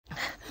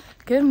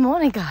Good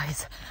morning,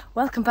 guys.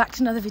 Welcome back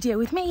to another video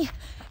with me.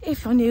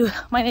 If you're new,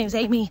 my name's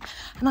Amy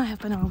and I have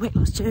been on a weight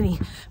loss journey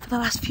for the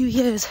last few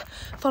years,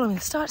 following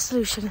the Starch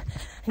Solution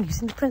and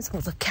using the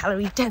principles of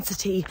calorie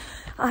density.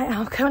 I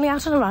am currently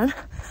out on a run.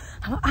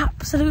 I'm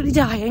absolutely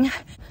dying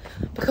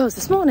because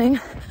this morning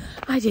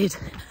I did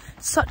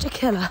such a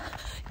killer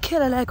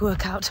leg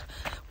workout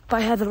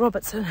by Heather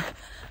Robertson.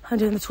 I'm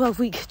doing the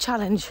 12-week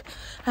challenge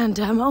and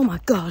oh my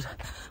God,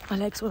 my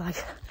legs were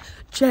like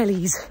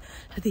jellies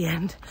at the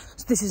end.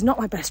 So this is not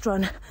my best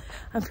run.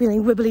 I'm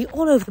feeling wibbly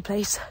all over the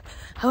place.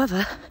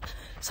 However,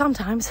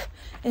 sometimes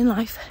in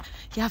life,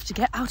 you have to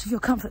get out of your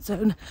comfort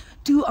zone,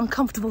 do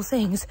uncomfortable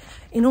things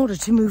in order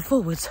to move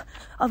forwards.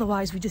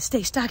 Otherwise, we just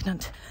stay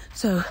stagnant.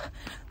 So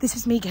this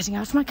is me getting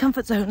out of my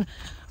comfort zone,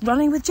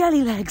 running with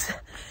jelly legs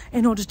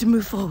in order to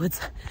move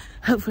forwards.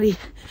 Hopefully,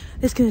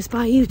 this can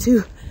inspire you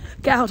to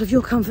get out of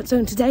your comfort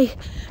zone today.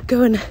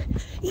 Go and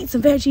eat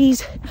some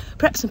veggies,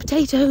 prep some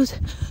potatoes,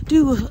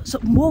 do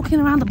some walking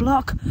around the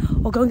block,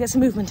 or go and get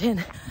some movement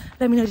in.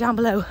 Let me know down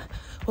below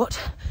what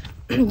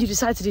you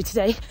decide to do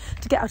today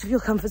to get out of your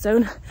comfort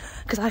zone,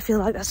 because I feel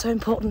like that's so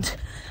important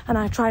and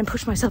I try and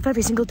push myself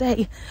every single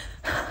day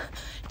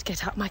to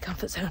get out of my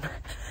comfort zone.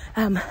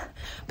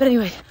 But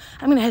anyway,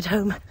 I'm gonna head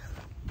home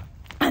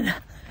and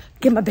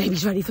get my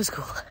babies ready for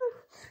school.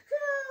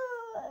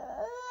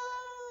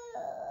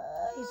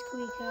 Hey,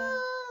 Squeaker.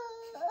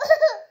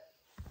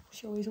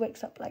 She always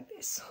wakes up like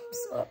this. I'm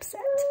so upset.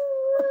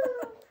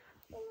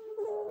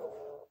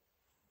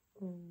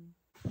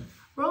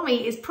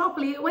 Romy is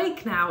properly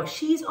awake now.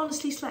 She's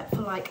honestly slept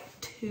for like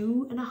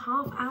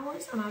 2.5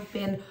 hours and I've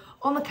been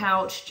on the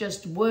couch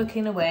just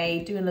working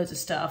away, doing loads of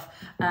stuff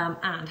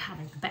and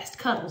having the best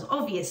cuddles,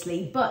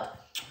 obviously, but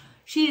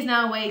she is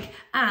now awake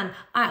and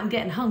I'm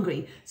getting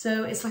hungry.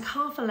 So it's like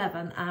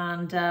 11:30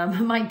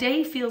 and my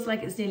day feels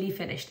like it's nearly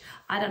finished.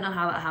 I don't know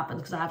how that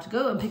happens because I have to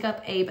go and pick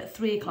up Abe at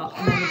 3 o'clock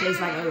and then the day's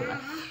like over.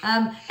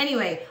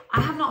 Anyway,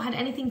 I have not had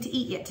anything to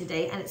eat yet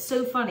today and it's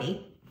so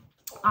funny.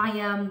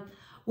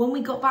 When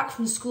we got back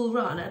from the school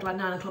run at like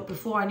 9 o'clock,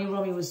 before I knew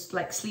Romy was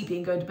like sleepy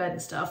and going to bed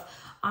and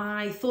stuff,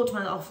 I thought to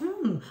myself,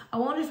 I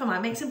wonder if I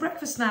might make some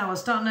breakfast now. I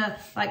was starting to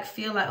like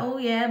feel like, oh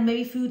yeah,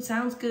 maybe food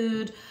sounds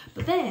good.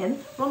 But then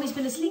Romy's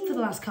been asleep for the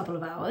last couple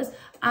of hours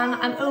and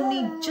I'm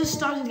only just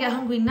starting to get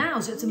hungry now.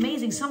 So it's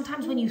amazing.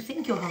 Sometimes when you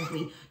think you're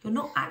hungry, you're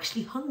not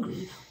actually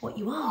hungry. What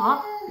you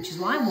are, which is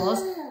what I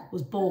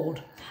was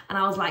bored. And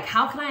I was like,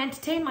 how can I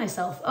entertain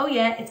myself? Oh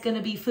yeah, it's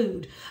gonna be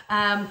food.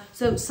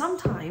 So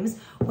sometimes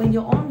when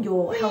you're on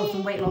your health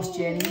and weight loss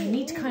journey, you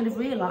need to kind of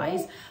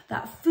realize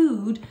that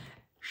food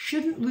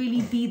shouldn't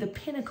really be the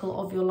pinnacle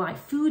of your life.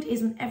 Food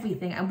isn't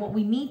everything. And what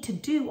we need to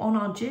do on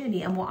our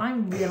journey, and what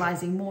I'm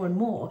realizing more and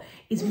more,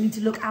 is we need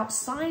to look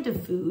outside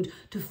of food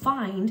to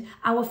find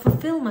our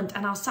fulfillment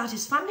and our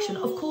satisfaction.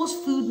 Of course,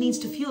 food needs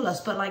to fuel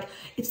us, but like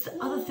it's the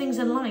other things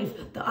in life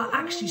that are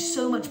actually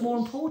so much more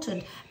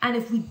important. And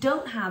if we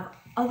don't have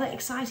other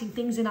exciting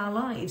things in our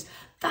lives,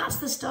 that's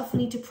the stuff we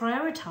need to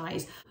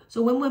prioritize.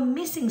 So when we're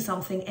missing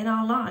something in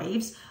our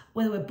lives,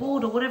 whether we're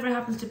bored or whatever it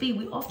happens to be,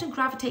 we often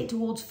gravitate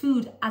towards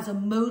food as a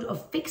mode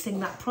of fixing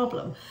that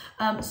problem.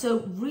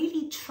 So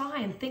really try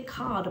and think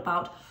hard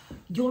about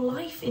your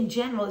life in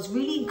general. It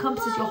really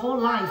encompasses your whole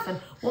life, and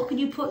what could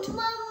you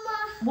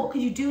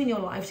do in your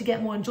life to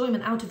get more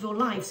enjoyment out of your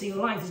life so your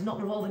life is not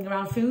revolving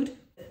around food?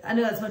 I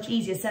know that's much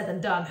easier said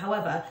than done.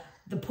 However,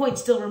 the point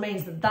still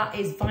remains that that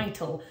is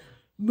vital.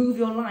 Move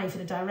your life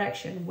in a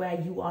direction where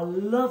you are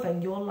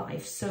loving your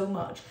life so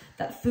much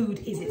that food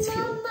is its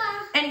fuel.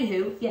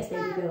 Anywho, yes,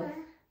 baby girl.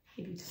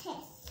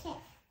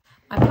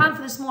 My plan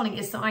for this morning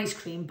is some ice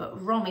cream,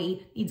 but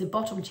Romy needs a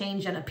bottom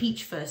change and a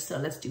peach first, so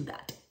let's do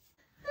that.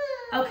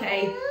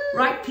 Okay,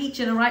 right peach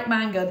and a right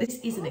mango. This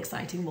is an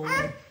exciting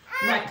morning.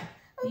 Right,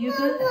 you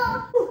good?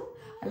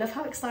 I love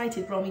how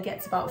excited Romy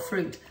gets about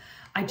fruit.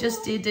 I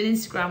just did an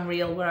Instagram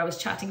reel where I was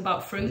chatting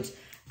about fruit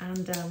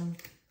and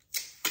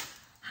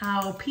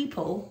how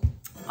people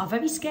are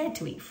very scared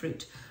to eat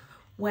fruit,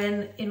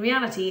 when in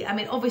reality, I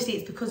mean, obviously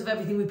it's because of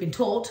everything we've been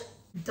taught.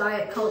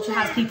 Diet culture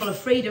has people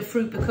afraid of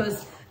fruit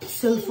because it's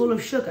so full of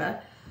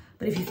sugar.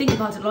 But if you think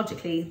about it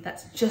logically,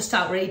 that's just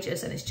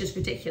outrageous and it's just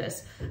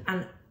ridiculous.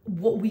 And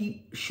what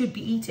we should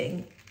be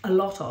eating a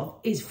lot of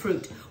is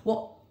fruit.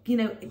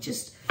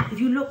 If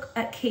you look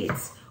at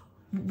kids,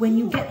 when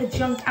you get the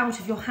junk out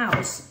of your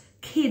house,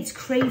 kids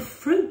crave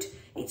fruit.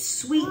 It's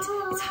sweet,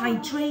 it's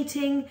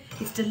hydrating,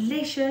 it's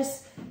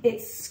delicious,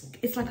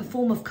 it's like a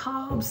form of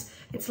carbs.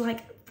 It's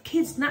like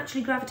kids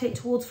naturally gravitate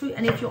towards fruit,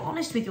 and if you're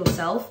honest with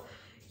yourself,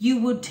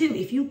 you would too.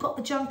 If you got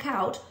the junk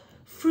out,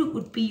 fruit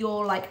would be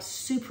your like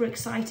super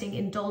exciting,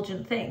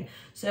 indulgent thing.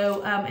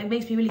 So it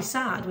makes me really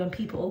sad when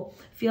people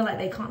feel like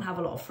they can't have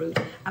a lot of fruit,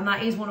 and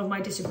that is one of my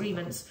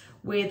disagreements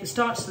with the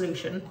Starch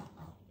Solution,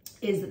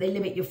 is that they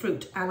limit your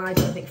fruit, and I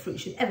don't think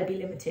fruit should ever be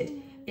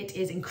limited. It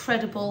is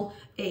incredible,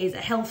 it is a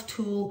health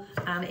tool,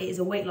 and it is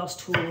a weight loss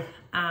tool,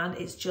 and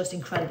it's just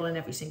incredible in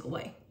every single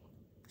way.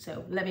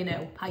 So let me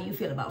know how you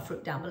feel about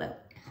fruit down below.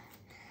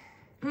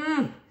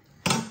 Oh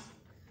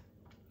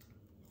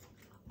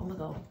my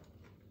God.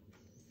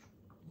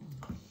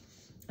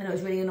 I know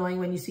it's really annoying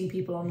when you see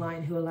people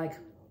online who are like,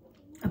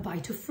 a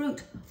bite of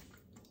fruit.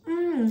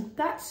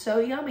 That's so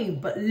yummy.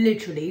 But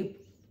literally,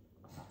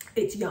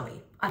 it's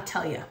yummy. I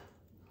tell you,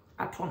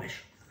 I promise.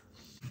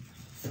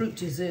 Fruit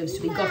deserves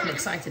to be gotten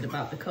excited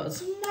about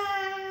because,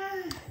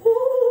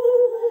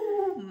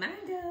 ooh,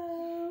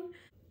 mango.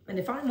 And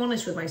if I'm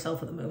honest with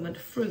myself at the moment,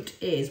 fruit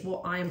is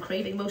what I am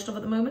craving most of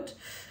at the moment.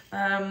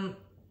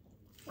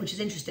 Which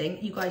is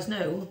interesting. You guys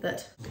know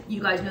that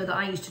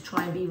I used to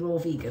try and be raw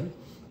vegan,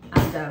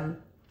 and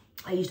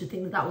I used to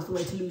think that that was the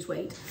way to lose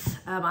weight.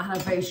 I had a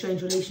very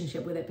strange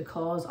relationship with it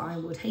because I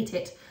would hate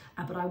it,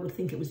 but I would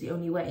think it was the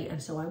only way,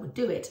 and so I would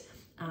do it,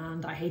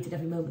 and I hated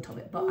every moment of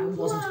it, but I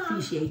wasn't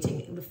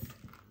appreciating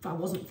I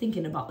wasn't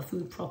thinking about the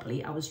food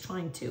properly. I was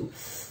trying to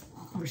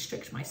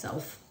restrict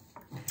myself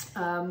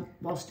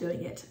whilst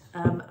doing it.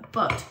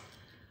 But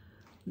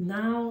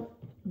now,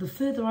 I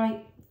feel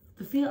like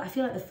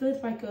the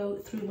further I go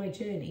through my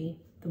journey,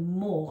 the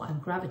more I'm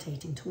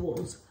gravitating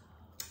towards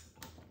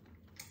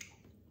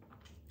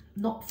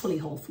not fully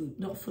whole food,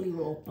 not fully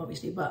raw,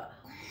 obviously, but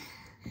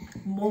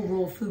more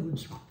raw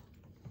foods.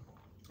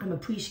 I'm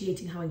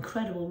appreciating how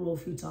incredible raw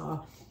foods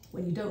are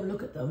when you don't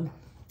look at them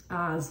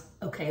as,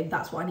 okay,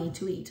 that's what I need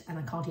to eat and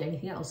I can't eat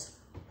anything else.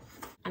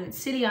 And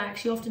it's silly, I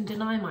actually often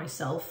deny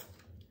myself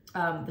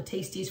the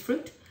tastiest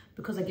fruit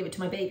because I give it to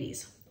my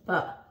babies.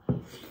 But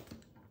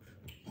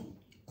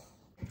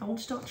I want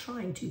to start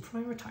trying to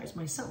prioritize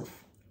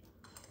myself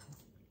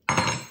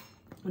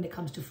when it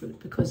comes to fruit,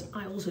 because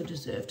I also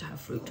deserve to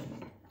have fruit.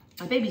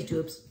 My babies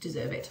do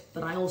deserve it,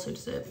 but I also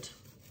deserve it.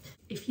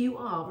 If you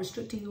are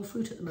restricting your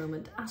fruit at the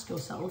moment, ask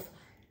yourself,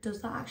 does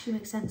that actually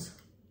make sense?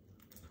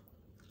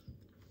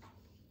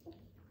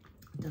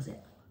 Does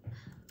it?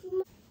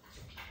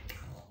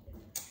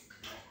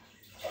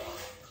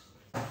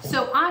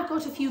 So I've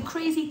got a few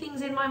crazy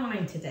things in my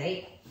mind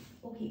today.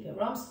 Oh, here you go,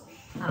 Ross.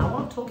 And I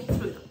want to talk you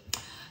through them.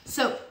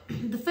 So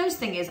the first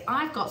thing is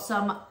I've got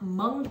some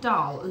mung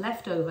dal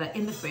left over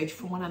in the fridge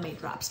from when I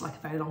made wraps like a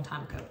very long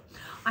time ago.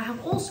 I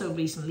have also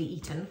recently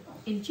eaten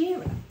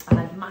injera. I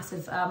had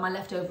massive, my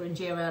leftover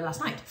injera last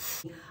night.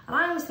 And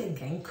I was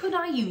thinking, could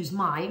I use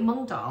my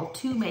mung dal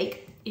to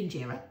make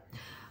injera?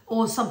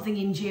 Or something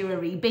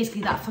injera-y,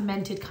 basically that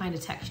fermented kind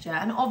of texture.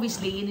 And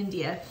obviously in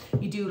India,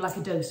 you do like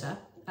a dosa,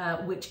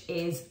 which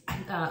is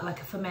like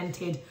a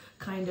fermented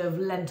kind of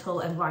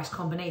lentil and rice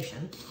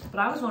combination. But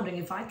I was wondering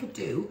if I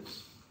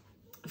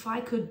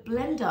could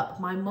blend up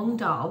my mung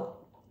dal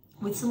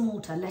with some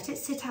water, let it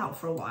sit out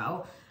for a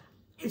while.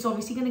 It's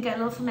obviously going to get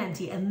a little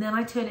fermenty, and then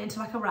I turn it into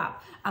like a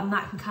wrap, and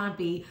that can kind of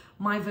be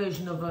my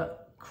version of a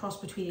cross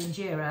between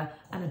injera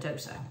and a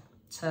dosa.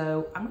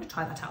 So I'm going to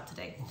try that out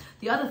today.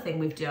 The other thing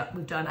we've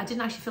done, I didn't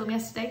actually film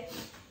yesterday,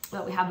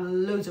 but we had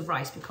loads of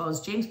rice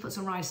because James put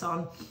some rice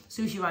on,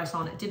 sushi rice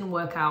on, it didn't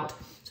work out.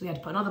 So we had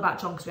to put another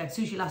batch on because we had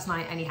sushi last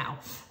night anyhow.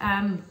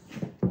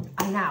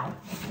 I now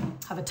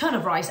have a ton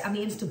of rice, and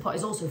the Instant Pot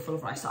is also full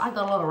of rice. So I've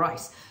got a lot of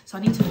rice. So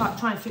I need to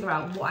try and figure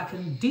out what I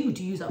can do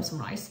to use up some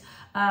rice.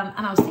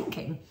 And I was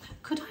thinking,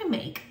 could I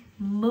make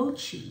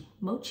mochi?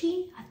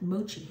 Mochi?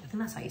 Mochi, I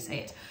think that's how you say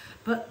it.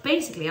 But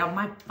basically,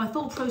 my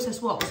thought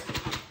process was,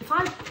 if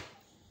I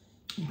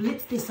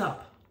blitzed this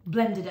up,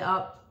 blended it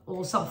up,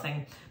 or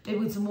something, maybe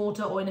with some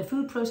water or in a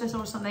food processor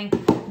or something,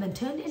 and then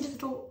turned it into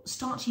little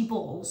starchy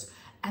balls,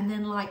 and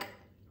then like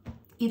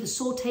either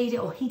sauteed it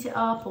or heat it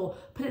up or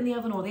put it in the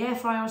oven or the air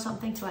fryer or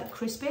something to like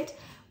crisp it.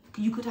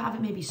 You could have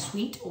it maybe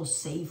sweet or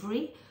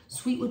savory.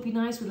 Sweet would be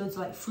nice with loads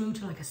of like fruit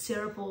and like a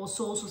syrup or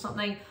sauce or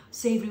something.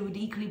 Savory would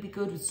equally be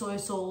good with soy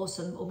sauce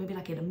or maybe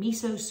like in a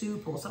miso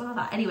soup or something like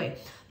that. Anyway,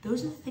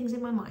 those are the things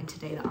in my mind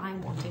today that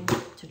I'm wanting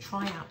to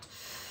try out.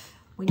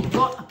 When you've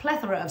got a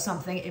plethora of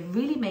something, it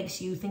really makes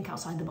you think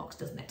outside the box,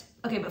 doesn't it?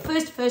 Okay, but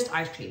first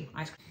ice cream.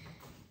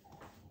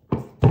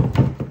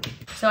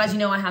 So as you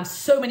know, I have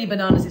so many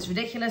bananas, it's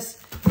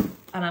ridiculous.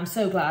 And I'm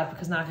so glad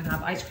because now I can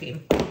have ice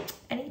cream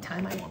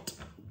anytime I want.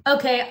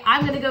 Okay,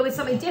 I'm gonna go with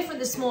something different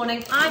this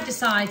morning. I've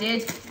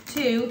decided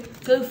to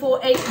go for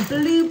a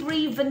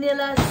blueberry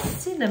vanilla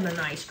cinnamon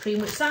ice cream,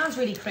 which sounds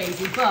really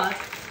crazy, but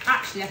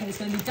actually I think it's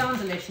gonna be darn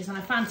delicious, and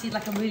I fancied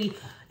like a really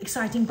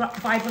exciting,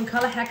 vibrant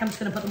color. Heck, I'm just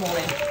gonna put them all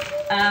in.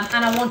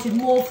 And I wanted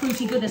more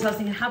fruity goodness. I was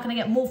thinking, how can I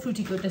get more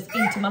fruity goodness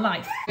into my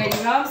life?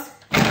 Ready, loves?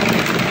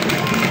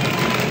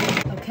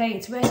 Okay,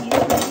 it's ready,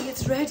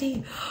 it's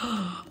ready.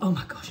 Oh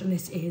my gosh, and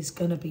this is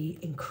gonna be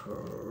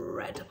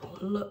incredible.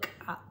 Look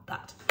at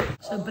that.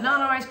 So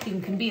banana ice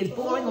cream can be as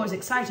boring or as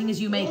exciting as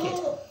you make it.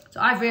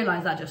 So I've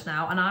realized that just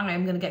now, and I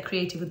am gonna get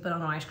creative with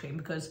banana ice cream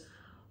because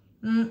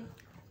my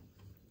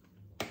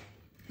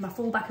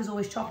fallback is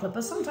always chocolate,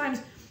 but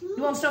sometimes you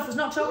want stuff that's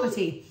not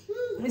chocolatey.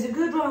 Is it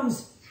good,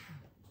 Rose?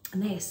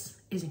 And this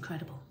is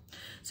incredible.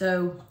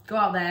 So go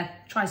out there,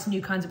 try some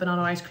new kinds of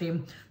banana ice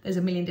cream. There's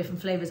a million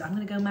different flavors. I'm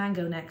gonna go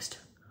mango next.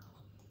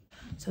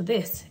 So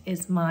this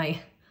is my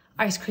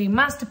ice cream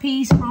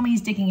masterpiece.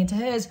 Rommy's digging into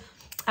hers,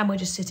 and we're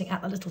just sitting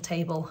at the little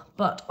table.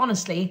 But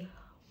honestly,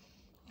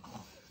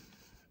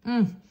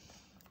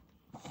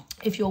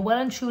 if you're well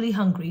and truly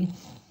hungry,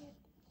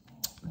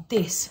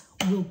 this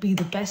will be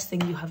the best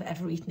thing you have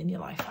ever eaten in your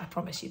life. I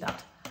promise you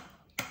that.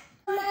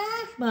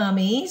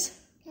 Mummies.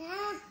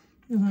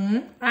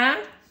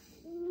 And?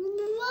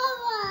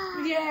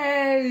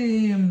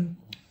 Yay!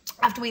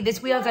 After we eat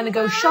this, we are going to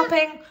go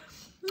shopping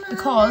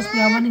because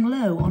we are running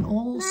low on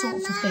all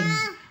sorts of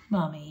things.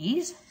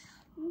 Mummies.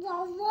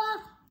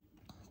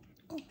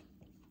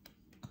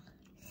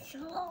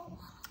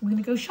 We're going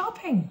to go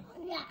shopping.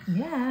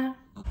 Yeah.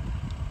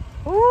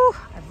 Ooh,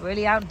 I've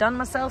really outdone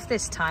myself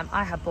this time.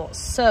 I have bought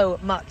so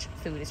much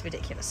food, it's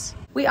ridiculous.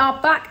 We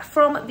are back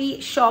from the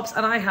shops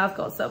and I have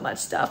got so much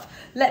stuff.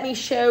 Let me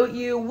show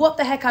you what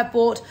the heck I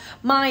bought.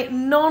 My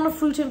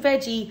non-fruit and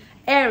veggie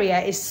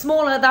area is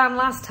smaller than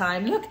last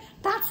time. Look,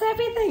 that's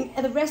everything.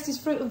 And the rest is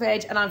fruit and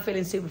veg and I'm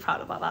feeling super proud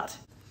about that.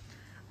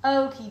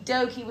 Okie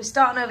dokie, we're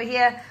starting over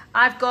here.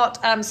 I've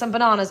got some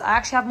bananas. I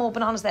actually have more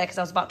bananas there because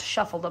I was about to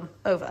shuffle them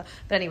over.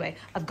 But anyway,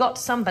 I've got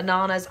some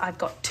bananas. I've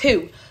got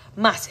 2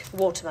 massive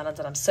watermelons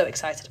and I'm so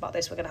excited about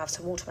this. We're going to have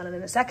some watermelon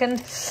in a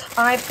second.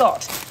 I've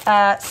got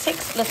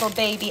 6 little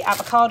baby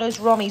avocados.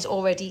 Romy's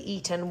already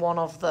eaten one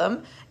of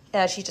them.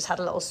 She just had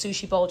a little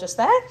sushi bowl just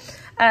there.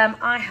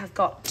 I have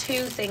got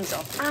 2 things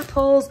of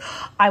apples.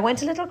 I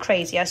went a little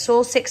crazy. I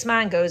saw 6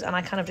 mangoes and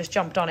I kind of just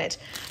jumped on it.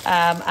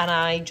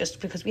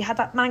 Because we had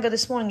that mango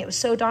this morning, it was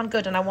so darn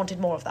good and I wanted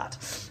more of that.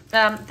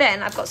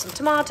 Then I've got some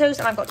tomatoes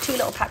and I've got 2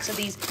 little packs of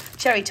these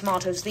cherry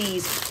tomatoes.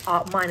 These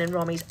are mine and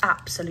Romy's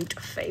absolute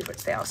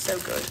favourites. They are so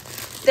good.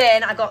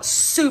 Then I got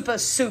super,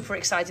 super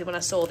excited when I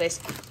saw this.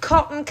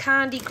 Cotton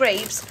candy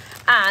grapes.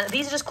 And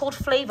these are just called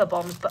flavour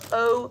bombs, but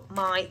oh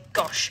my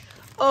gosh.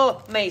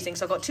 Oh, amazing.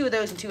 So I got 2 of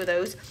those and 2 of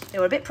those. They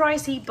were a bit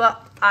pricey,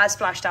 but I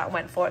splashed out and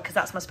went for it because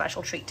that's my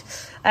special treat.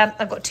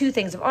 I've got 2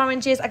 things of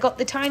oranges. I got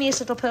the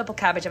tiniest little purple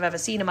cabbage I've ever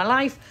seen in my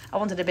life. I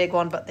wanted a big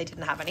one, but they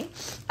didn't have any.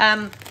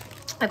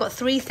 I've got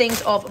 3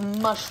 things of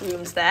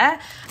mushrooms there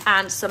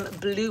and some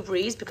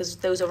blueberries because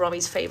those are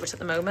Romy's favourite at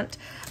the moment.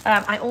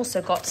 I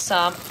also got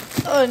some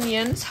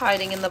onions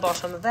hiding in the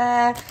bottom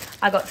there.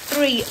 I got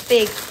 3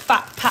 big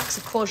fat packs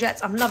of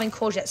courgettes. I'm loving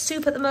courgette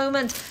soup at the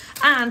moment.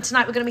 And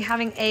tonight we're going to be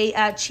having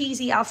a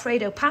cheesy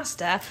Alfredo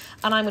pasta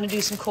and I'm going to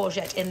do some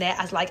courgette in there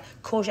as like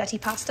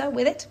courgette pasta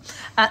with it.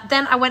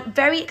 Then I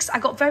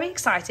got very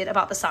excited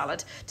about the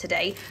salad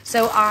today.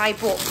 So I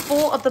bought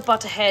 4 of the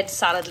butterhead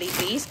salad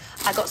leafies.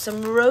 I got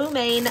some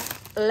romaine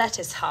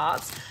lettuce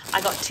hearts.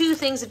 I got 2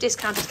 things of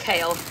discounted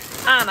kale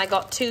and I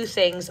got 2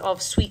 things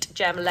of sweet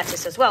gem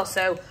lettuce as well.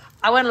 So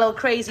I went a little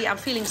crazy. I'm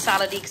feeling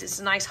salady because it's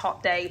a nice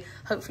hot day.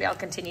 Hopefully I'll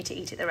continue to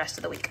eat it the rest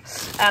of the week.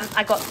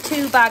 I got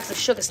 2 bags of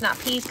sugar snap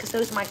peas because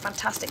those are my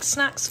fantastic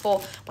snacks for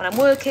when I'm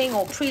working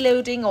or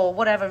preloading or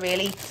whatever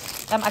really.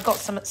 I got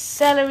some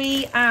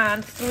celery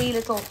and 3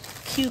 little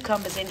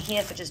cucumbers in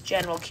here for just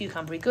general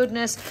cucumbery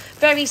goodness.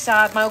 Very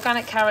sad. My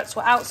organic carrots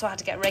were out, so I had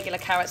to get regular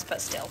carrots, but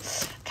still,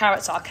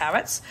 carrots are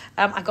carrots.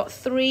 I got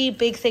 3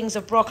 big things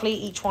of broccoli.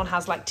 Each one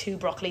has like 2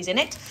 broccolis in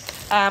it.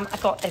 I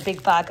got a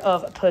big bag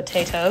of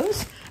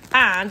potatoes.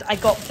 And I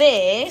got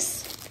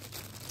this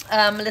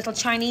little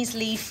Chinese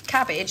leaf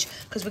cabbage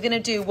because we're going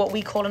to do what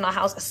we call in our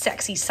house a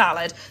sexy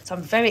salad. So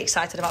I'm very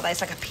excited about that.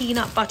 It's like a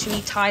peanut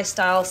buttery Thai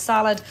style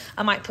salad.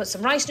 I might put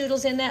some rice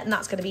noodles in there and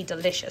that's going to be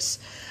delicious.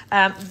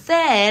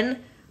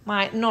 Then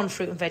my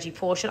non-fruit and veggie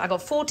portion. I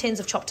got 4 tins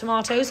of chopped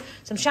tomatoes,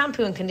 some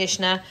shampoo and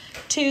conditioner,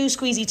 2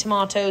 squeezy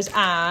tomatoes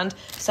and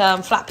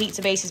some flat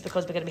pizza bases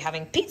because we're going to be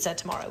having pizza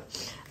tomorrow.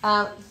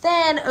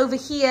 Then over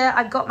here,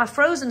 I've got my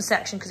frozen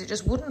section because it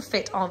just wouldn't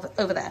fit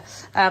over there.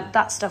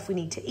 That stuff we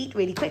need to eat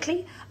really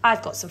quickly.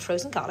 I've got some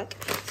frozen garlic,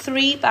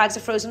 3 bags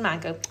of frozen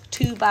mango,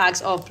 2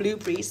 bags of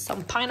blueberries,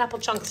 some pineapple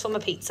chunks for my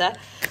pizza,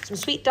 some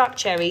sweet dark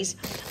cherries.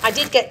 I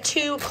did get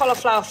 2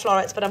 cauliflower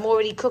florets, but I'm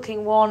already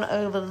cooking one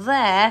over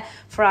there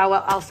for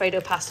our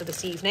Alfredo pasta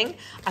this evening.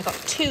 I got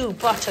 2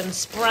 button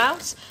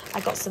sprouts. I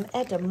got some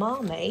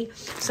edamame,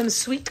 some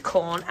sweet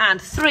corn,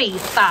 and 3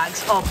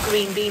 bags of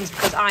green beans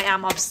because I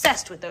am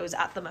obsessed with those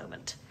at the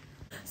moment.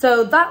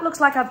 So that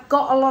looks like I've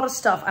got a lot of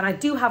stuff, and I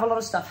do have a lot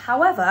of stuff.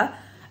 However,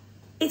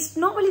 it's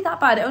not really that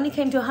bad. It only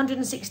came to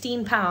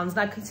 £116.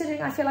 Now,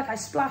 considering I feel like I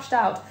splashed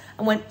out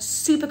and went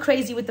super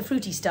crazy with the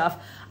fruity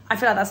stuff, I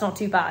feel like that's not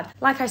too bad.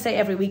 Like I say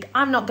every week,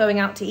 I'm not going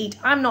out to eat,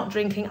 I'm not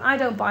drinking, I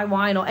don't buy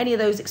wine or any of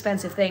those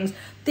expensive things.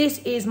 This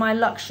is my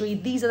luxury.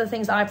 These are the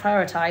things I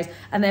prioritize,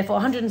 and therefore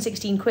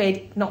 116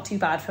 quid, not too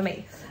bad for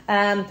me.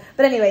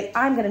 But anyway,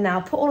 I'm gonna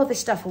now put all of this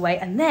stuff away,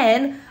 and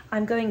then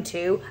I'm going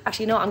to,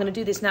 actually no, I'm gonna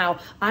do this now.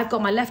 I've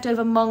got my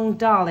leftover mung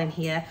dal in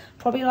here,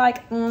 probably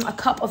like a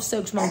cup of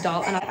soaked mung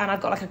dal, and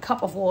I've got like a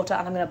cup of water,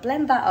 and I'm gonna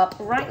blend that up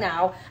right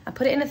now and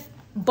put it in a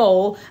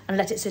bowl and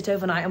let it sit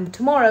overnight, and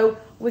tomorrow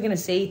we're gonna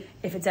see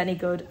if it's any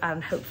good,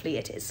 and hopefully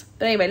it is.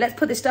 But anyway, let's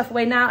put this stuff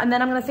away now, and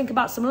then I'm gonna think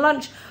about some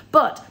lunch.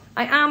 But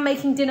I am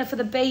making dinner for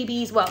the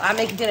babies. Well, I'm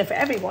making dinner for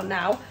everyone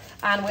now,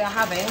 and we are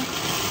having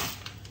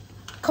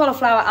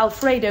cauliflower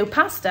Alfredo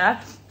pasta,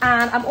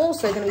 and I'm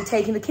also going to be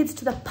taking the kids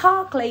to the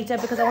park later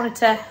because I wanted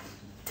to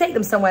take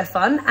them somewhere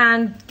fun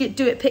and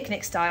do it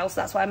picnic style.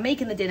 So that's why I'm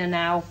making the dinner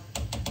now.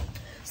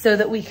 so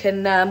that we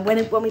can,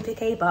 when we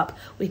pick Abe up,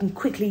 we can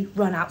quickly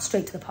run out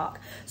straight to the park.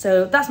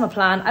 So that's my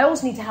plan. I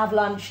also need to have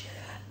lunch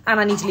and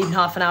I need to leave in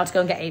half an hour to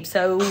go and get Abe.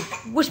 So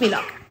wish me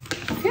luck.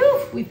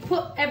 Phew, we've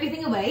put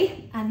everything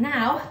away and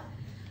now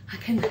I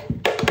can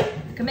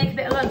make a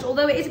bit of lunch,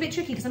 although it is a bit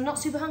tricky because I'm not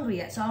super hungry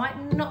yet, so I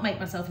might not make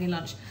myself any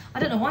lunch. I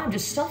don't know why, I'm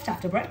just stuffed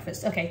after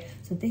breakfast. Okay,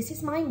 so this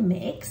is my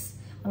mix.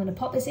 I'm gonna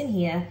pop this in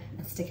here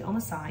and stick it on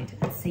the side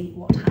and see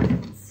what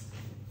happens.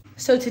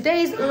 So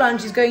today's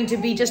lunch is going to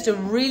be just a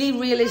really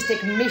realistic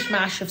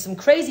mishmash of some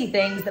crazy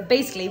things that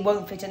basically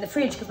won't fit in the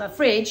fridge because my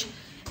fridge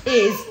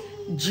is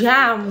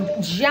jammed.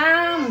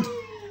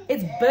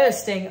 It's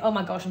bursting. Oh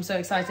my gosh, I'm so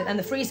excited. And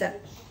the freezer,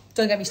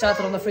 don't get me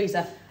started on the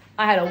freezer.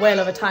 I had a whale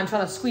of a time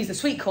trying to squeeze the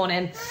sweet corn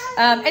in.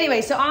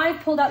 Anyway, so I've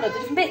pulled out loads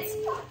of different bits.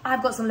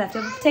 I've got some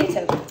leftover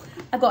potato.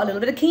 I've got a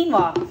little bit of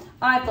quinoa.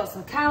 I've got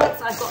some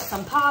carrots. I've got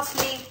some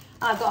parsley.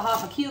 I've got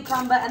half a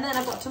cucumber. And then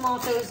I've got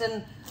tomatoes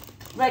and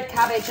red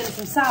cabbage and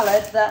some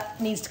salad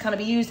that needs to kind of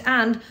be used.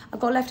 And I've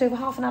got leftover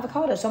half an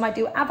avocado. So I might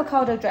do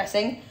avocado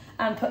dressing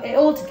and put it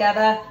all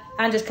together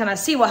and just kind of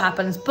see what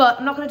happens. But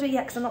I'm not going to do it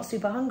yet because I'm not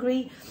super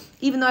hungry.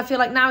 Even though I feel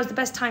like now is the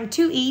best time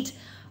to eat.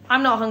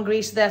 I'm not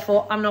hungry, so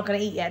therefore I'm not going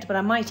to eat yet, but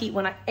I might eat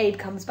when Abe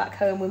comes back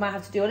home. We might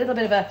have to do a little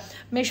bit of a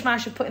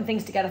mishmash of putting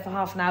things together for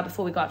half an hour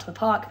before we go out to the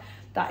park.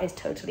 That is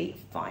totally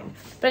fine.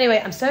 But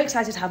anyway, I'm so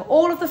excited to have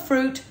all of the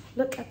fruit.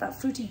 Look at that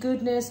fruity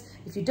goodness.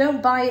 If you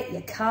don't buy it,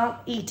 you can't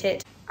eat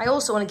it. I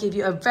also want to give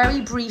you a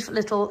very brief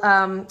little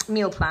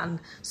meal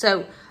plan.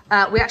 So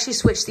we actually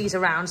switched these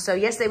around. So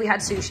yesterday we had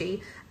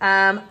sushi.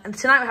 And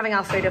tonight we're having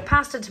Alfredo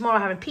pasta. Tomorrow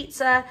we're having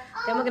pizza.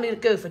 Then we're going to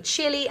go for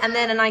chili and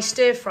then a nice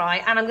stir fry.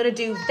 And I'm going to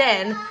do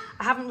then,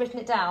 I haven't written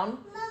it down.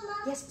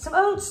 Yes, some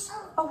oats.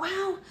 Oh,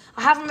 wow.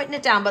 I haven't written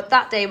it down, but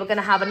that day we're going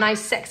to have a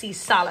nice sexy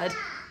salad.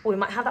 Or we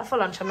might have that for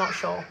lunch, I'm not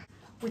sure.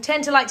 We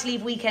tend to like to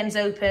leave weekends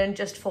open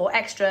just for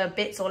extra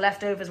bits or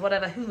leftovers,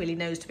 whatever. Who really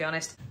knows, to be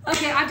honest.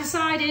 Okay, I've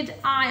decided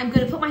I am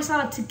going to put my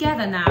salad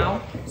together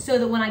now so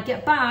that when I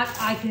get back,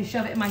 I can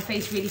shove it in my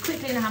face really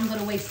quickly and I haven't got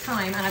to waste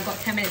time and I've got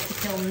 10 minutes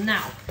to kill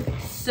now.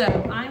 So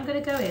I'm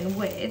going to go in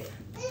with...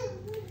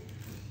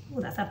 Oh,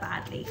 that's a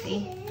bad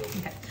leafy.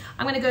 Okay,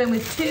 I'm going to go in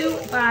with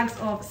 2 bags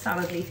of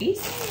salad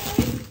leafies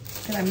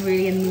because I'm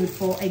really in the mood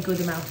for a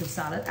good amount of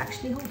salad.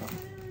 Actually, hold on.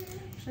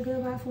 Should I go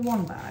about for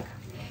 1 bag?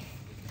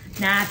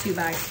 Nah, 2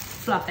 bags.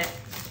 Fluff it.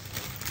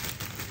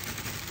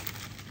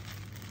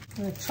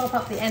 I'm going to chop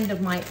up the end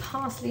of my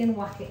parsley and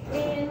whack it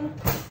in.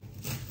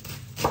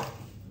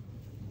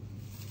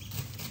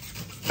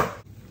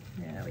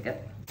 There we go.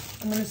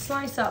 I'm going to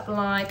slice up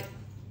like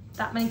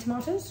that many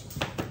tomatoes.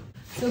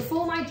 So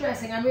for my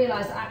dressing, I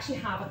realised I actually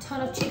have a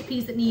ton of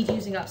chickpeas that need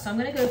using up. So I'm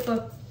going to go for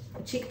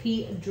a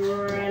chickpea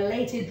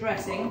related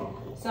dressing.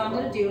 So I'm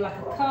going to do like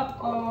a cup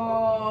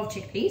of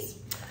chickpeas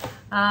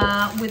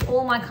with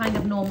all my kind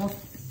of normal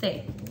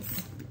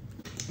things.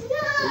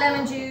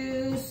 Lemon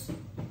juice,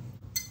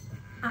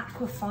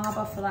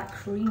 aquafaba for that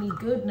creamy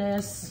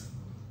goodness.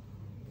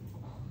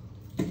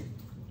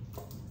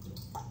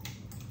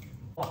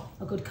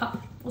 A good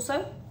cup or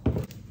so.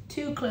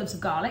 2 cloves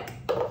of garlic.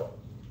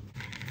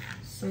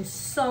 Some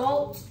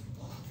salt.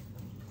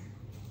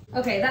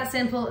 Okay, that's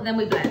simple. Then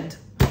we blend.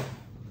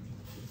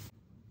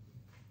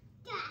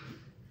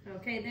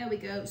 Okay, there we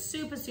go.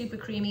 Super, super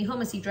creamy,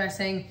 hummusy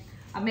dressing.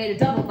 I've made a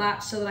double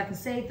batch so that I can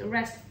save the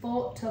rest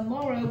for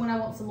tomorrow when I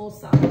want some more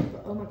salad.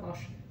 But oh my gosh.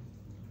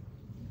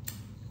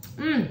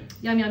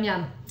 Yum, yum,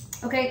 yum.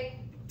 Okay,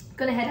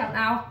 gonna head out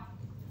now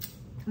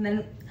and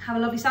then have a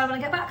lovely salad when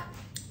I get back.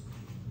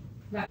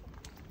 Right.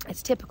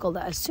 It's typical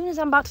that as soon as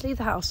I'm about to leave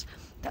the house,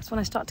 that's when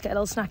I start to get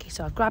a little snacky.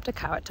 So I've grabbed a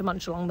carrot to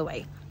munch along the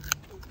way.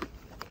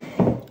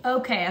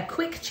 Okay, a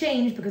quick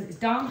change because it's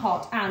darn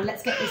hot and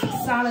let's get this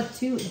salad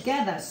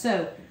together.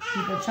 So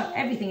I'm gonna chuck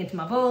everything into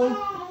my bowl.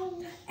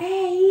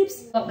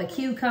 Abes, got the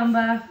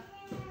cucumber,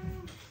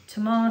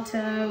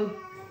 tomato,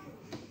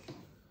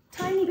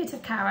 tiny bit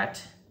of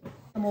carrot.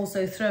 I'm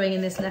also throwing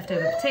in this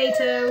leftover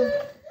potato.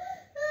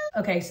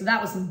 Okay, so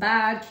that was some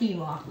bad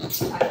quinoa.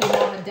 That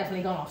quinoa had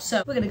definitely gone off.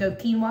 So we're gonna go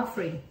quinoa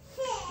free.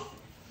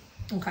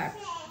 Okay,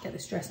 get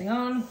this dressing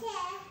on.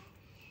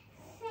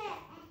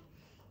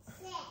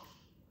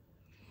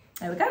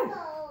 There we go.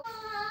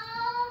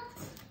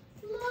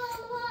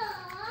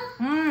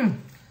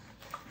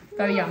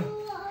 Very yum.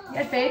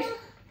 Yes, babe.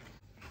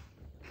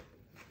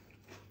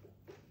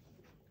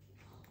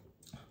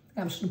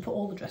 I'm just gonna put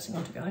all the dressing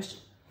on, to be honest.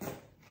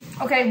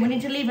 Okay, we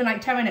need to leave in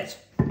like 10 minutes.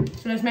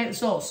 So let's make the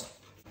sauce.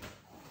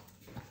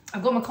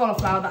 I've got my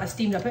cauliflower that I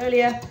steamed up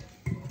earlier.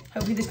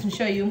 Hopefully this can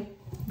show you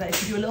that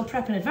if you do a little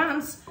prep in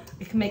advance,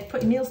 it can make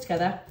putting meals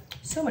together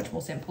so much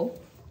more simple.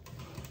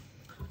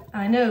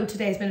 And I know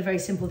today has been a very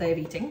simple day of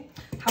eating.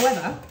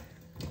 However,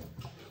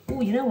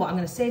 oh, you know what? I'm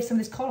gonna save some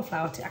of this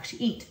cauliflower to actually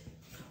eat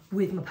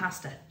with my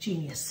pasta.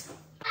 Genius.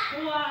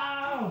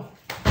 Wow.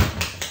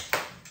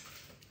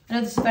 I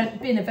know this has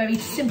been a very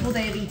simple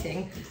day of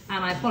eating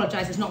and I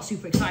apologise it's not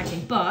super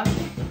exciting, but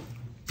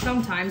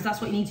sometimes that's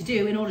what you need to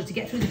do in order to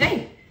get through the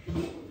day.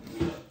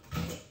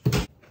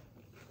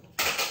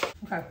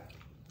 Okay,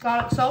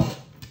 garlic salt.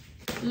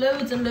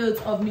 loads and loads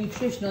of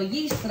nutritional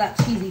yeast for that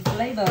cheesy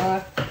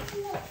flavour.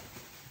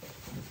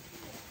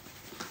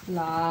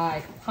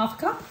 Like half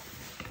a cup.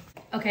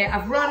 Okay,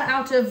 I've run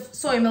out of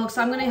soy milk,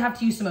 so I'm going to have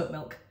to use some oat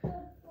milk.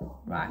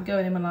 Right, I'm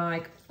going in with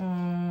like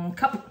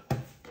cup.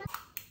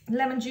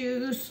 Lemon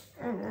juice.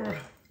 I'm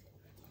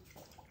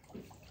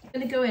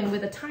going to go in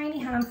with a tiny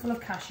handful of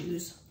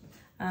cashews,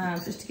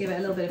 just to give it a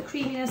little bit of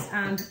creaminess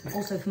and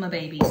also for my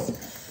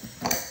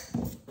babies.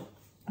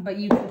 But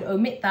you could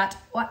omit that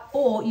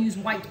or use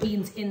white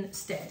beans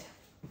instead.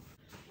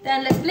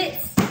 Then let's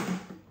blitz.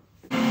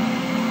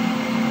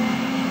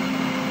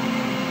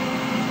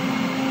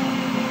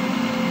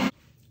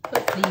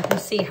 Hopefully you can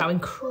see how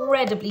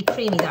incredibly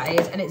creamy that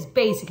is, and it's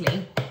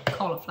basically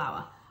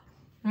cauliflower.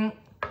 It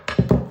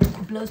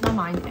blows my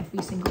mind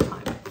every single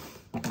time.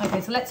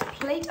 Okay, so let's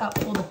plate up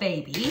all the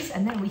babies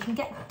and then we can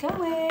get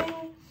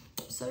going.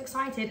 So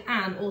excited.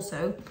 And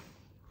also,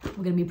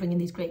 we're going to be bringing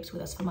these grapes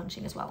with us for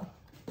munching as well.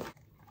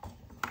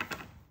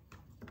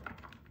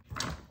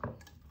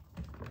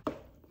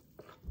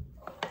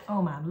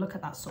 Oh man, look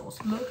at that sauce.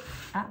 Look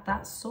at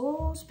that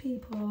sauce,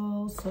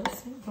 people. So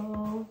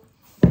simple.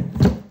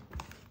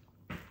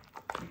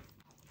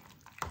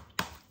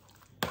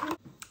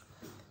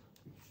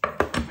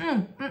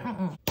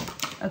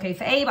 Okay,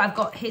 for Abe, I've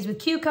got his with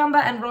cucumber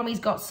and Romy's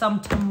got some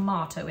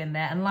tomato in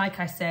there. And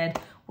like I said,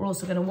 we're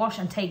also going to wash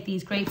and take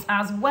these grapes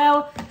as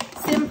well.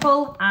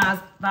 Simple as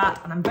that.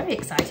 And I'm very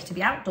excited to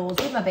be outdoors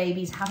with my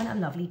babies having a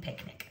lovely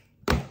picnic.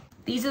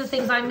 These are the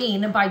things I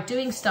mean by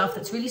doing stuff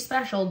that's really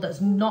special,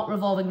 that's not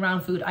revolving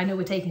around food. I know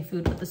we're taking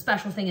food, but the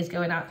special thing is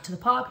going out to the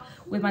park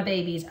with my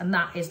babies. And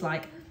that is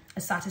like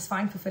a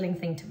satisfying, fulfilling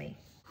thing to me.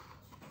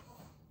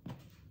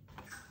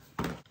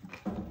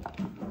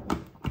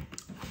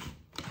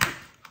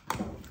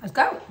 Let's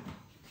go.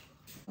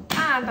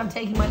 And I'm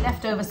taking my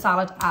leftover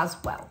salad as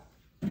well.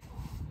 Are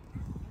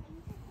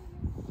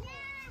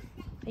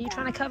you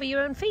trying to cover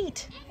your own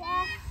feet?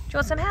 Yeah. Do you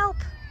want some help?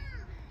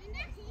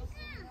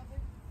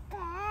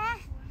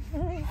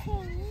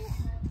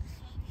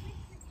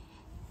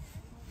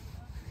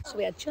 So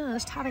we are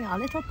just having our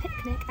little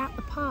picnic at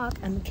the park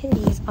and the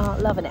kiddies are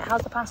loving it.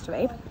 How's the pasta,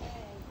 Abe?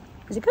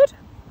 Is it good?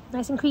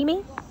 Nice and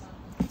creamy?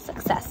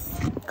 Success.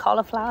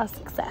 Cauliflower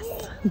success.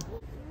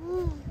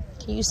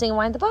 Can you sing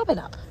Wind the Bobbin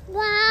Up?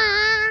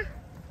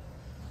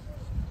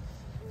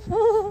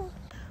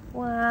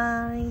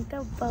 Wind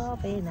the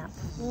bobbin up,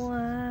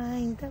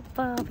 wind the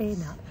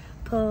bobbin up,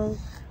 pull,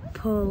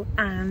 pull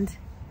and...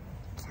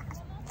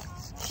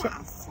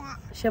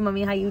 Show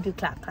Mummy how you do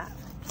clap, clap.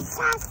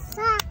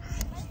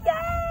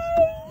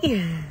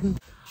 Yay!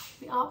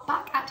 We are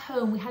back at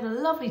home. We had a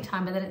lovely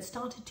time, but then it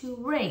started to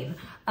rain.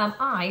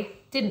 I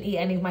didn't eat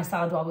any of my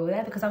salad while we were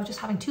there because I was just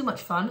having too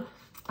much fun.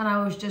 And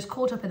I was just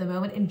caught up in the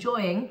moment,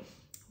 enjoying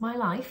my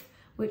life,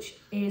 which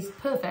is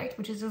perfect,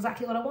 which is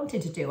exactly what I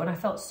wanted to do. And I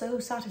felt so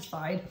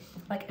satisfied,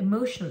 like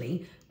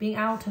emotionally, being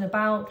out and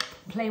about,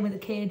 playing with the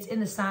kids in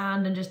the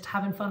sand and just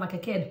having fun like a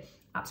kid.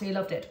 Absolutely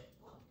loved it.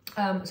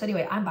 So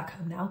anyway, I'm back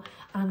home now.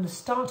 I'm gonna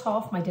start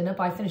off my dinner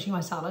by finishing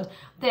my salad.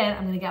 Then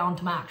I'm gonna get on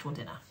to my actual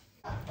dinner.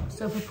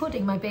 So for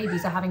pudding, my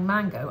babies are having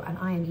mango and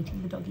I am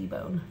eating the doggy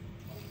bone.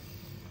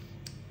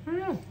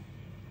 Oh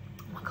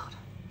my God,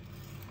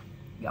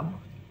 yum.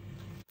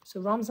 So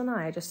Roms and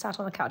I are just sat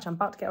on the couch. I'm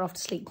about to get her off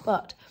to sleep,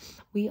 but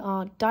we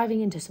are diving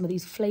into some of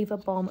these Flavor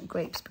Bomb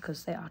grapes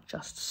because they are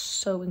just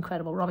so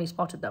incredible. Romy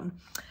spotted them.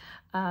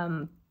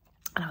 And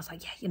I was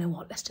like, yeah, you know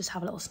what? Let's just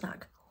have a little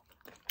snack.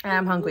 I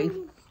am hungry.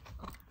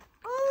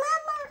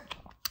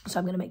 So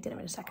I'm going to make dinner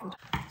in a second.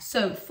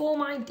 So for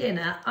my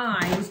dinner,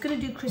 I was going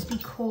to do crispy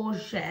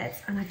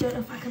courgettes, and I don't know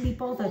if I can be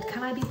bothered.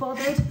 Can I be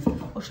bothered?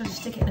 Or should I just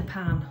stick it in a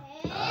pan?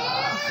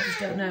 I just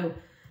don't know.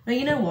 No,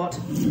 you know what?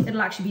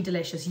 It'll actually be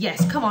delicious.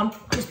 Yes, come on,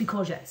 crispy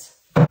courgettes.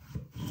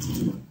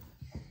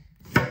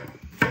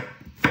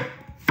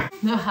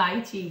 No,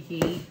 hi,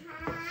 cheeky.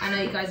 I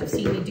know you guys have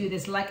seen me do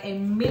this like a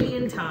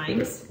million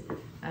times,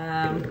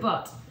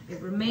 but it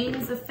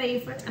remains a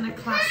favourite and a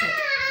classic.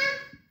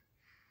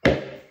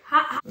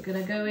 We're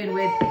gonna go in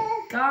with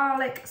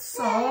garlic,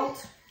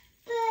 salt,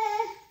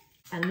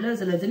 and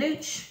loads of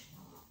nooch.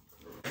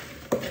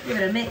 Give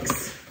it a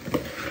mix.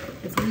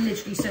 It's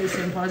literally so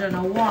simple. I don't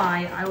know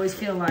why. I always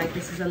feel like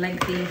this is a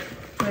lengthy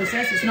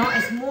process. It's not,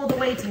 it's more the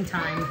waiting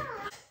time.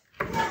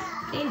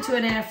 Into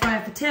an air fryer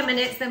for 10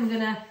 minutes, then we're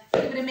gonna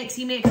give it a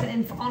mixy mix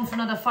and on for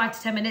another 5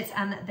 to 10 minutes,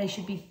 and they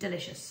should be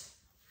delicious.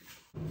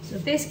 So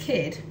this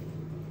kid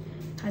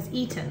has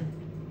eaten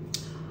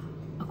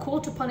a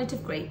quarter punnet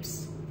of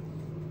grapes,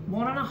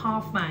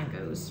 1.5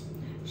 mangoes.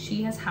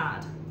 She has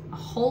had a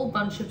whole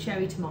bunch of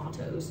cherry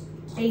tomatoes,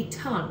 a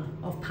ton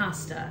of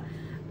pasta,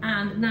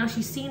 and now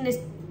she's seen this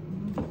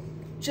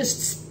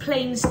just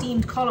plain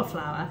steamed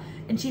cauliflower,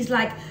 and she's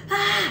like,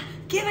 ah,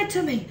 give it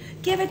to me,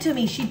 give it to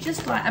me. She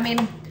just like, I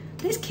mean,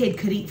 this kid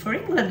could eat for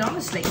England,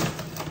 honestly.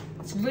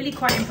 It's really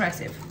quite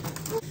impressive.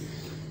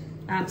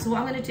 So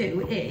what I'm going to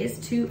do is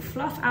to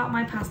fluff out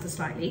my pasta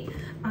slightly.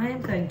 I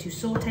am going to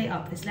saute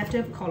up this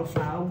leftover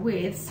cauliflower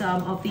with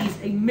some of these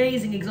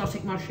amazing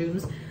exotic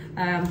mushrooms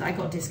that I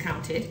got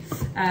discounted.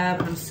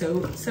 I'm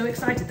so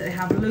excited that they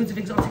have loads of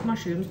exotic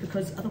mushrooms,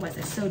 because otherwise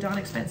they're so darn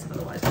expensive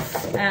otherwise.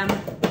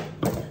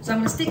 So I'm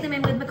going to stick them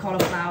in with the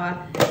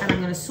cauliflower, and I'm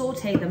going to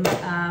saute them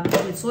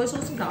with soy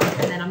sauce and garlic,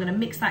 and then I'm going to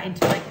mix that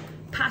into my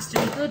pasta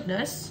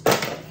goodness.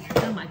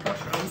 Oh my gosh,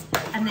 Rose.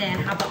 And then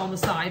have that on the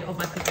side of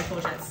my crispy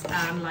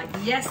courgettes. Like,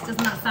 yes, doesn't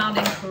that sound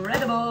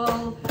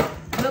incredible?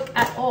 Look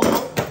at all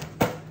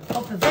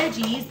of the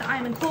veggies that I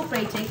am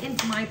incorporating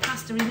into my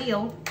pasta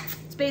meal.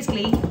 It's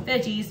basically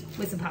veggies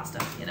with some pasta,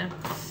 you know.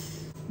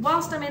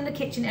 Whilst I'm in the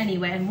kitchen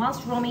anyway, and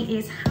whilst Romy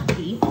is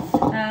happy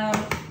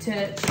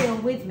to chill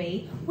with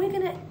me, we're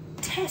gonna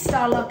test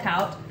our luck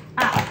out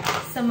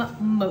at some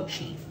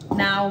mochi.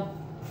 Now,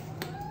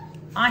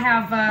 I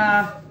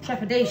have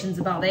trepidations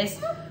about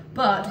this,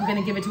 but we're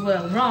gonna give it a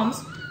whirl.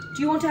 Roms,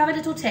 do you want to have a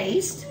little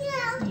taste?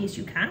 Yeah. Yes,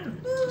 you can.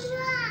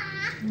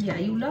 Yeah,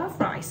 you love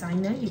rice, I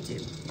know you do.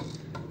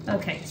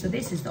 Okay, so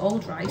this is the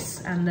old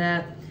rice, and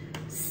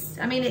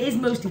I mean, it is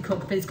mostly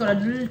cooked, but it's got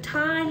a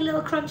tiny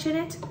little crunch in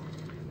it.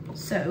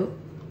 So,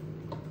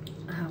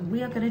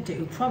 we are gonna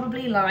do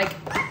probably like,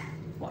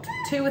 what,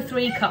 2 or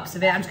 3 cups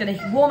of it. I'm just gonna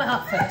warm it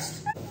up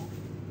first.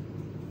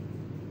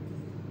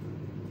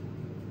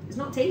 It's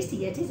not tasty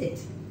yet, is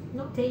it?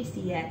 Not tasty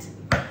yet.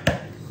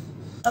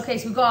 Okay,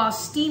 so we've got our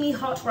steamy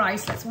hot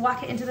rice. Let's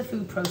whack it into the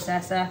food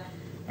processor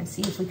and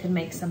see if we can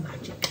make some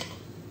magic.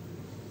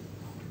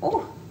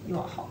 Oh, you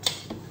are hot.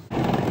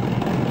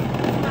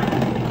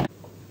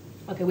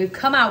 Okay, we've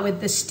come out with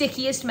the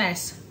stickiest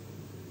mess.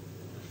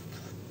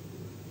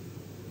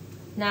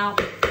 Now,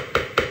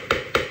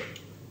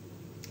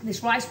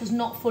 this rice was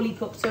not fully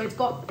cooked, so it's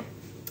got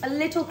a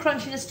little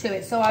crunchiness to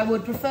it, so I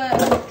would prefer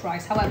a cooked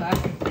rice. However,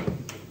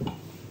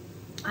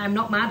 I'm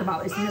not mad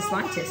about this in the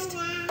slightest.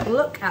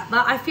 Look at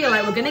that. I feel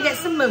like we're gonna get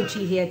some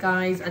mochi here,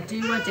 guys. I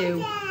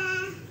do.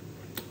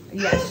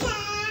 Yes.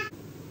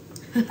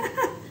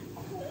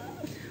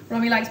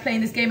 Romy likes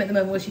playing this game at the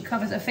moment where she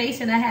covers her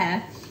face in her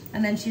hair,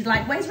 and then she's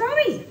like, where's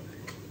Romy?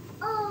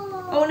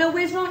 Oh no,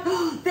 where's Romy?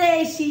 Oh,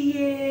 there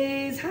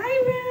she is. Hi,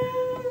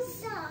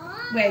 Rose.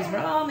 Where's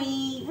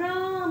Romy?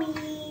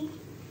 Romy,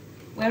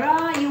 where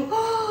are you?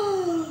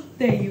 Oh,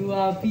 there you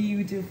are,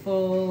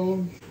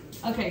 beautiful.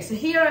 Okay, so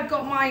here I've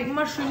got my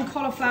mushroom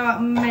cauliflower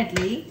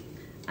medley,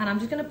 and I'm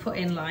just gonna put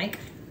in like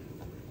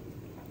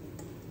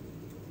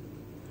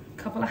a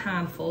couple of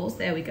handfuls.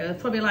 There we go,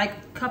 probably like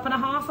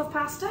 1.5 cups of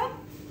pasta.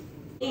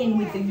 In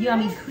with the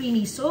yummy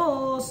creamy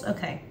sauce.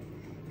 Okay.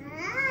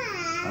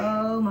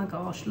 Oh my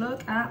gosh,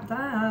 look at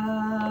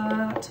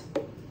that.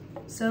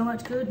 So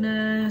much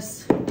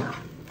goodness.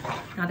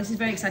 Now this is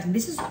very exciting.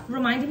 This is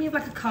reminding me of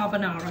like a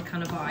carbonara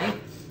kind of vibe.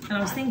 And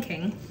I was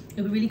thinking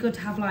it'd be really good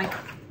to have like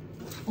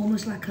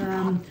almost like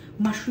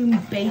mushroom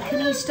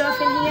bacony stuff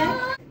in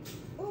here.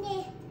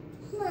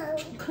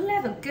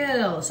 Clever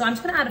girl. So I'm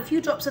just gonna add a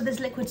few drops of this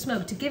liquid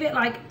smoke to give it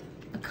like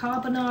a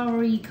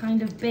carbonara-y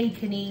kind of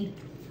bacony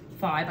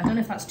vibe. I don't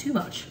know if that's too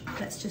much.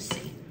 Let's just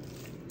see.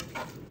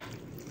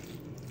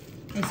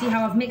 And see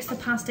how I've mixed the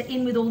pasta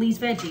in with all these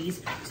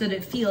veggies so that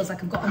it feels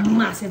like I've got a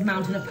massive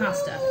mountain of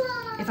pasta.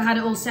 If I had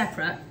it all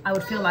separate, I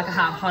would feel like I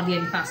have hardly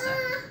any pasta.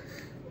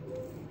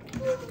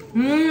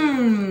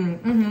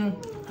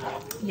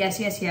 Yes,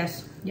 yes,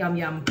 yes. Yum,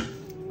 yum.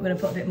 We're gonna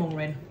put a bit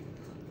more in.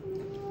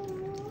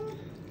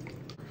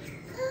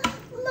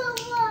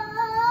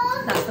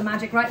 That's the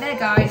magic right there,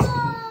 guys.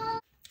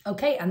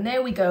 Okay, and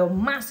there we go.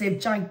 Massive,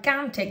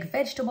 gigantic,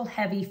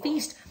 vegetable-heavy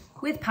feast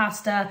with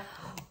pasta.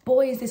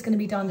 Boy, is this going to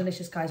be darn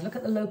delicious, guys. Look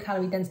at the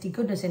low-calorie density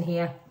goodness in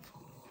here.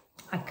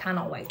 I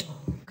cannot wait.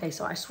 Okay,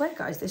 so I swear,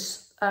 guys,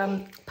 this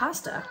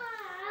pasta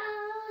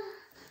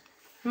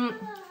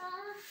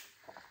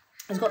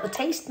has got the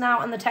taste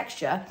now and the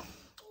texture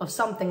of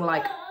something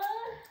like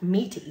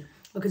meaty,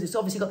 because it's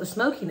obviously got the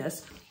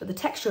smokiness, but the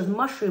texture of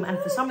mushroom, and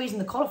for some reason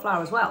the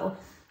cauliflower as well,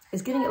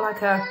 is giving it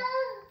like a...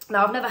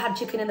 Now, I've never had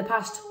chicken in the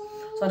past,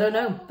 so I don't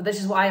know, but this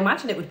is what I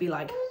imagine it would be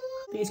like.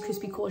 These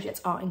crispy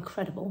courgettes are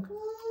incredible.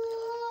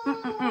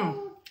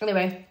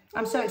 Anyway,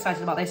 I'm so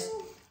excited about this.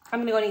 I'm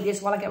gonna go and eat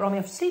this while I get Romy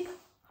off to sleep.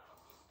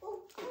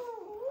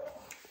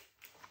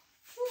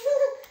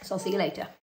 So I'll see you later.